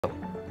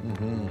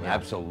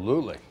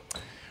Absolutely.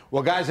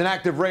 Well, guys, an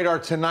active radar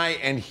tonight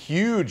and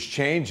huge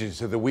changes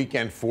to the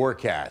weekend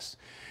forecast,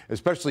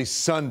 especially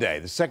Sunday.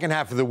 The second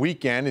half of the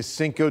weekend is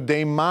Cinco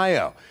de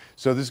Mayo.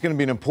 So this is going to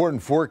be an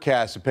important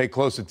forecast to pay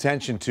close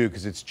attention to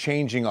because it's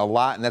changing a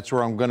lot, and that's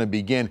where I'm going to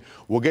begin.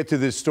 We'll get to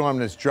this storm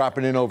that's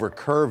dropping in over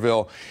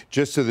Kerrville,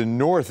 just to the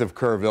north of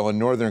Kerrville in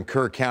northern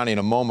Kerr County in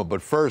a moment.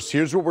 But first,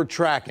 here's what we're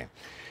tracking.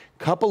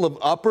 Couple of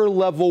upper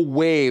level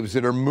waves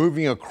that are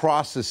moving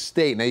across the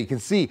state. Now you can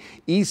see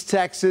East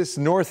Texas,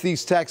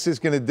 Northeast Texas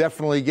going to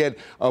definitely get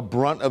a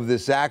brunt of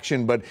this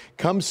action, but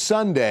come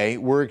Sunday,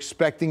 we're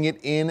expecting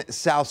it in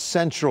South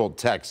Central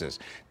Texas.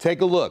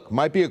 Take a look.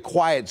 Might be a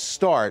quiet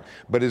start,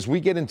 but as we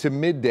get into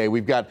midday,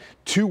 we've got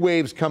two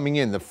waves coming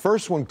in. The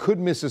first one could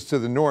miss us to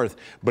the north,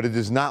 but it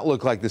does not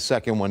look like the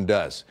second one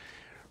does.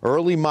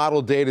 Early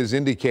model data is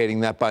indicating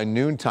that by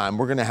noontime,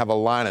 we're going to have a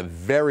line of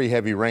very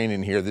heavy rain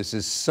in here. This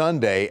is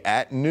Sunday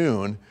at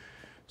noon.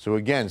 So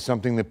again,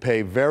 something to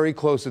pay very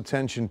close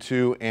attention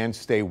to and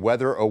stay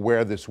weather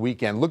aware this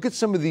weekend. Look at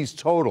some of these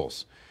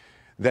totals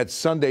that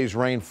Sunday's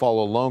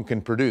rainfall alone can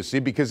produce. See,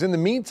 because in the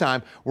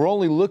meantime, we're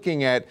only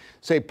looking at,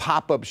 say,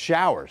 pop-up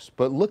showers.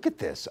 But look at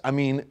this. I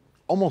mean,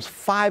 almost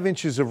 5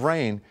 inches of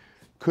rain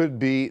could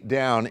be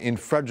down in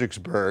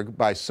Fredericksburg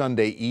by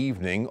Sunday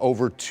evening,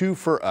 over 2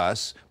 for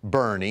us,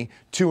 Bernie,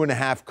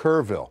 2.5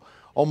 Kerrville,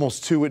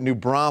 almost 2 at New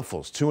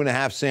Braunfels,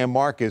 2.5 San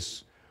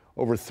Marcos,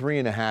 over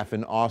 3.5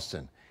 in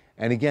Austin.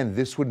 And again,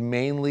 this would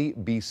mainly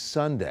be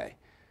Sunday.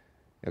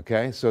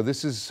 Okay, so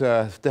this is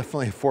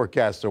definitely a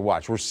forecast to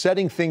watch. We're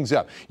setting things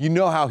up. You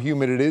know how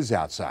humid it is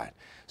outside.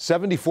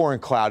 74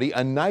 and cloudy,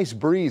 a nice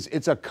breeze.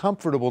 It's a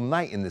comfortable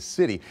night in the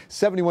city,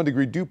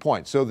 71-degree dew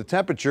point. So the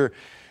temperature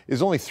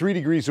is only 3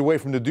 degrees away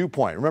from the dew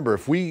point. Remember,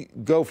 if we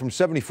go from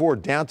 74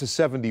 down to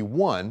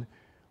 71,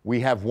 we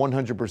have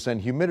 100%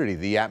 humidity.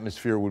 The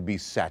atmosphere would be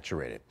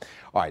saturated.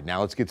 All right, now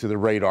let's get to the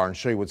radar and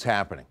show you what's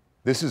happening.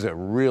 This is a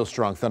real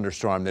strong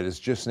thunderstorm that is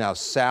just now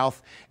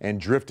south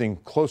and drifting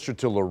closer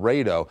to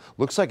Laredo.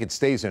 Looks like it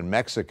stays in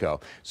Mexico.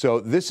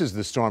 So this is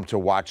the storm to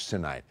watch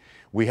tonight.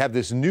 We have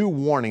this new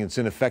warning that's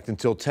in effect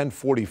until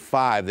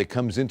 10:45 that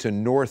comes into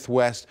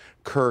northwest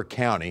Kerr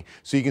County.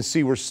 So you can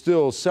see we're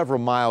still several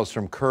miles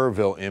from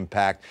Kerrville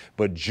impact,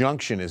 but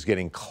Junction is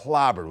getting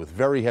clobbered with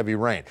very heavy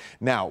rain.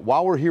 Now,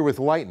 while we're here with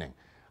lightning,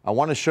 I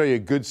want to show you a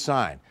good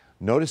sign.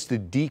 Notice the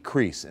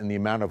decrease in the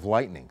amount of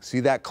lightning. See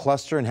that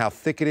cluster and how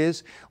thick it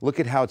is? Look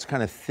at how it's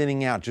kind of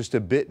thinning out just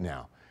a bit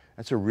now.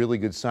 That's a really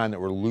good sign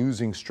that we're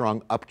losing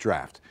strong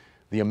updraft.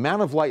 The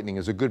amount of lightning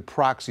is a good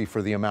proxy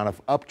for the amount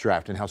of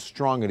updraft and how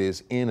strong it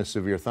is in a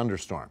severe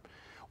thunderstorm.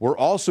 We're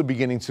also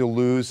beginning to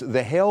lose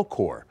the hail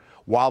core.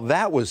 While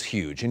that was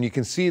huge, and you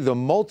can see the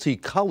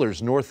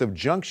multicolors north of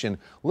Junction,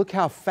 look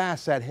how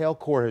fast that hail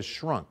core has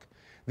shrunk.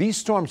 These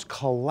storms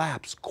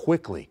collapse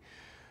quickly.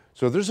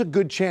 So there's a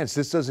good chance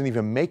this doesn't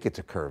even make it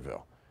to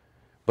Kerrville.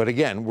 But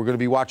again, we're going to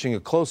be watching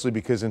it closely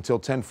because until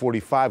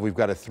 10:45, we've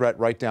got a threat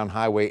right down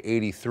Highway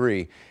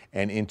 83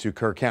 and into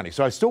Kerr County.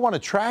 So I still want to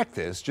track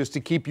this just to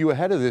keep you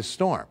ahead of this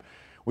storm.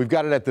 We've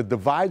got it at the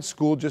Divide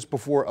School just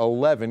before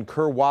 11,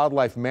 Kerr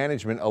Wildlife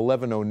Management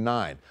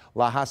 11:09,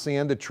 La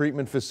Hacienda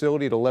Treatment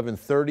Facility at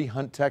 11:30,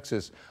 Hunt,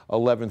 Texas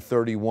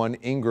 11:31,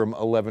 Ingram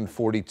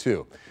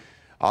 11:42.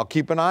 I'll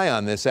keep an eye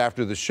on this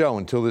after the show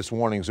until this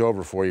warning's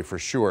over for you for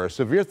sure.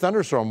 Severe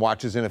thunderstorm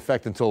watch is in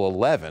effect until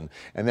 11,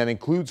 and that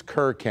includes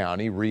Kerr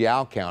County,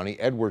 Real County,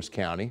 Edwards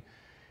County,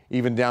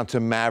 even down to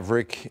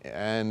Maverick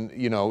and,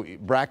 you know,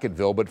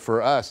 Bracketville. But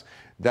for us,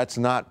 that's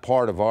not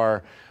part of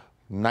our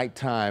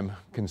nighttime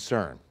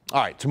concern.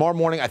 All right, tomorrow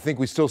morning, I think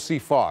we still see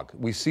fog.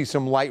 We see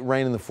some light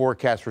rain in the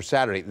forecast for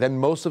Saturday. Then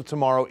most of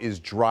tomorrow is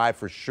dry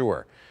for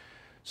sure.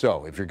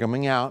 So if you're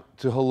coming out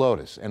to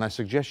Helotes, and I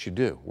suggest you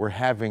do, we're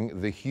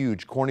having the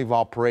huge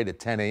Carnival Parade at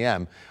 10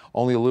 a.m.,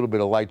 only a little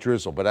bit of light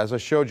drizzle. But as I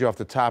showed you off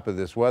the top of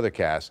this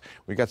weathercast,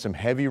 we got some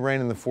heavy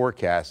rain in the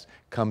forecast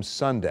come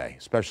Sunday,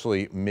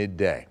 especially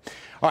midday.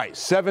 All right,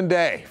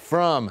 7-day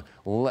from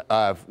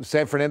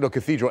San Fernando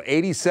Cathedral,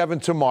 87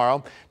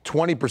 tomorrow,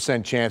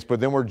 20% chance, but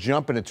then we're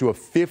jumping into a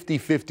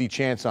 50-50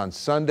 chance on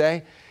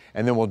Sunday,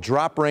 and then we'll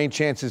drop rain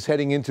chances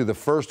heading into the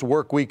first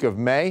work week of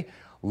May.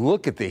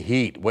 Look at the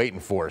heat waiting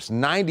for us.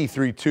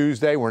 93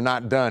 Tuesday, we're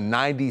not done.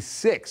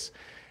 96,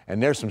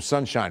 and there's some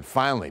sunshine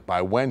finally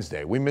by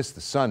Wednesday. We missed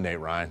the sun, Nate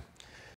Ryan.